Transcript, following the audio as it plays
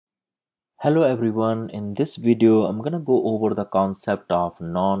Hello everyone, in this video I'm gonna go over the concept of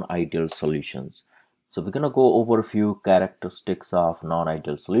non-ideal solutions. So we're gonna go over a few characteristics of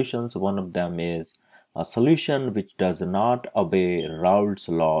non-ideal solutions. One of them is a solution which does not obey Raoult's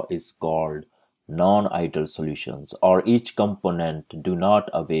law is called non-ideal solutions, or each component do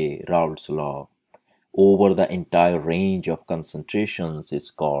not obey Raoult's law over the entire range of concentrations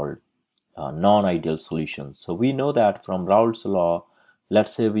is called non-ideal solutions. So we know that from Raoult's law,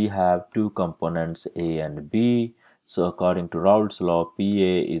 let's say we have two components A and B. So according to Raoult's law, Pa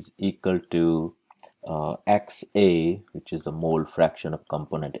is equal to Xa, which is the mole fraction of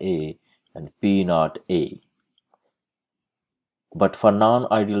component A, and P naught A. But for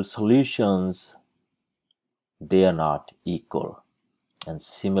non-ideal solutions, they are not equal. And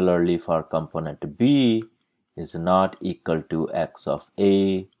similarly for component B is not equal to X of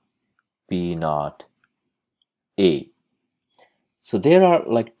A, P naught A. So there are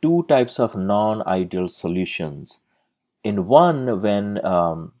like two types of non-ideal solutions. In one, when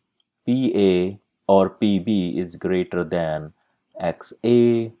PA or PB is greater than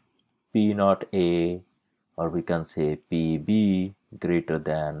XA, P naught A, or we can say PB greater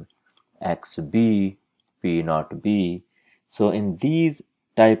than XB, P naught B. So in these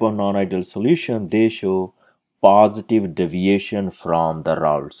type of non-ideal solution, they show positive deviation from the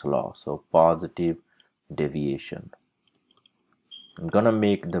Raoult's law. So positive deviation. I'm gonna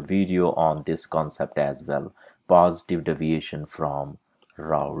make the video on this concept as well, positive deviation from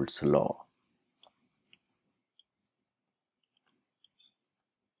Raoult's law.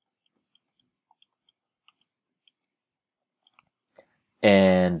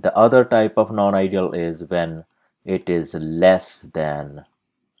 And the other type of non-ideal is when it is less than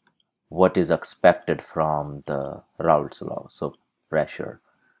what is expected from the Raoult's law, so pressure.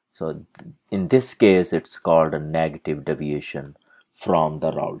 So in this case, it's called a negative deviation from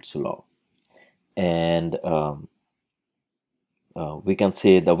the Raoult's law. And we can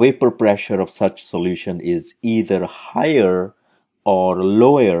say the vapor pressure of such solution is either higher or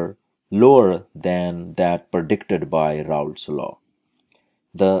lower than that predicted by Raoult's law.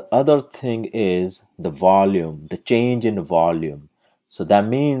 The other thing is the volume, the change in volume. So that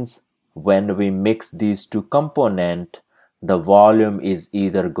means when we mix these two components, the volume is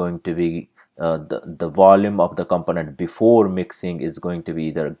either going to be the volume of the component before mixing is going to be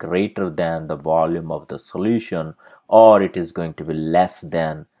either greater than the volume of the solution, or it is going to be less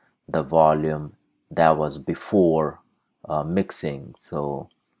than the volume that was before mixing. So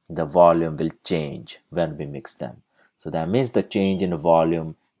the volume will change when we mix them. So that means the change in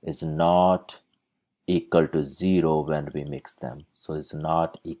volume is not equal to 0 when we mix them. So it's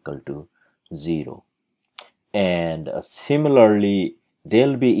not equal to 0. And similarly,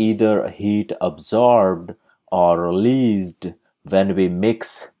 there'll be either heat absorbed or released when we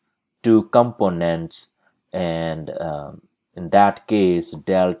mix two components, and in that case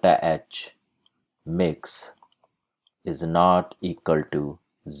delta H mix is not equal to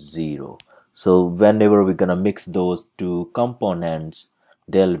 0. So whenever we're gonna mix those two components,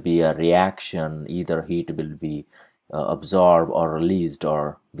 there'll be a reaction, either heat will be absorbed or released,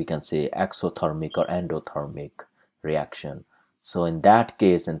 or we can say exothermic or endothermic reaction. So in that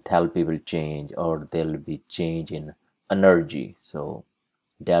case, enthalpy will change, or there'll be change in energy. So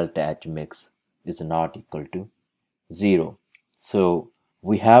delta H mix is not equal to 0. So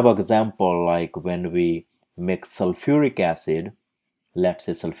we have example like when we mix sulfuric acid. Let's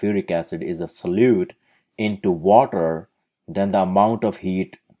say sulfuric acid is a solute into water, then the amount of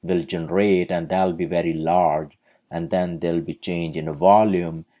heat will generate, and that'll be very large, and then there'll be change in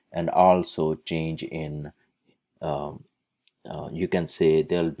volume and also change in you can say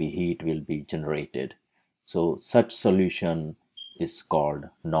there'll be heat will be generated. So such solution is called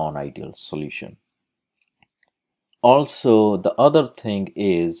non-ideal solution. Also, the other thing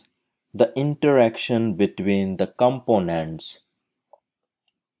is the interaction between the components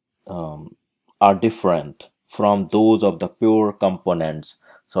are different from those of the pure components.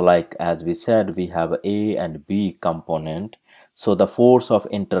 So like as we said, we have A and B component. So the force of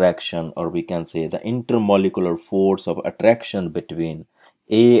interaction, or we can say the intermolecular force of attraction between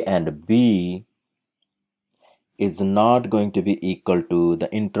A and B is not going to be equal to the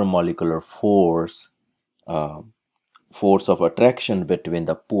intermolecular force of attraction between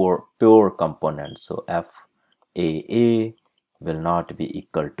the pure components. So FAA will not be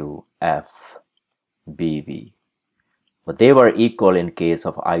equal to FBB. But they were equal in case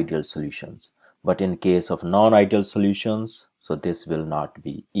of ideal solutions. But in case of non-ideal solutions, so this will not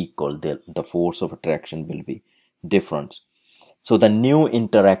be equal. The force of attraction will be different. So the new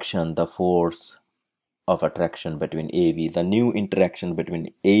interaction, the force of attraction between AB, the new interaction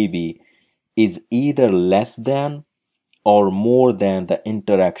between AB is either less than or more than the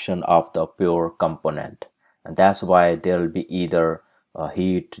interaction of the pure component. And that's why there will be either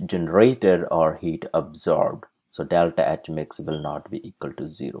heat generated or heat absorbed. So delta H mix will not be equal to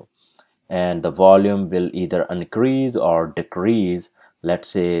 0. And the volume will either increase or decrease. Let's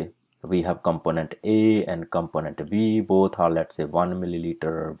say we have component A and component B, both are, let's say, 1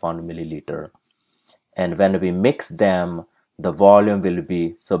 milliliter, 1 milliliter. And when we mix them, the volume will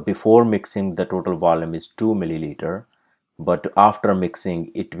be, so before mixing the total volume is 2 milliliter, but after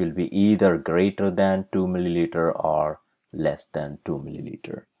mixing it will be either greater than 2 milliliter or less than 2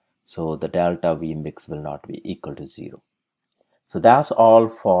 milliliter. So the delta V mix will not be equal to 0. So that's all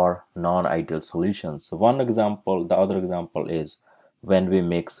for non-ideal solutions. So one example, the other example is when we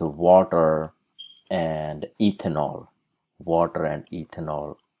mix water and ethanol. Water and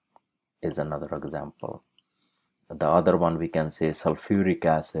ethanol is another example. The other one we can say sulfuric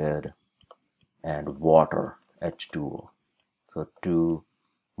acid and water, H2O. So two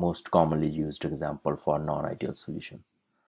most commonly used example for non-ideal solution.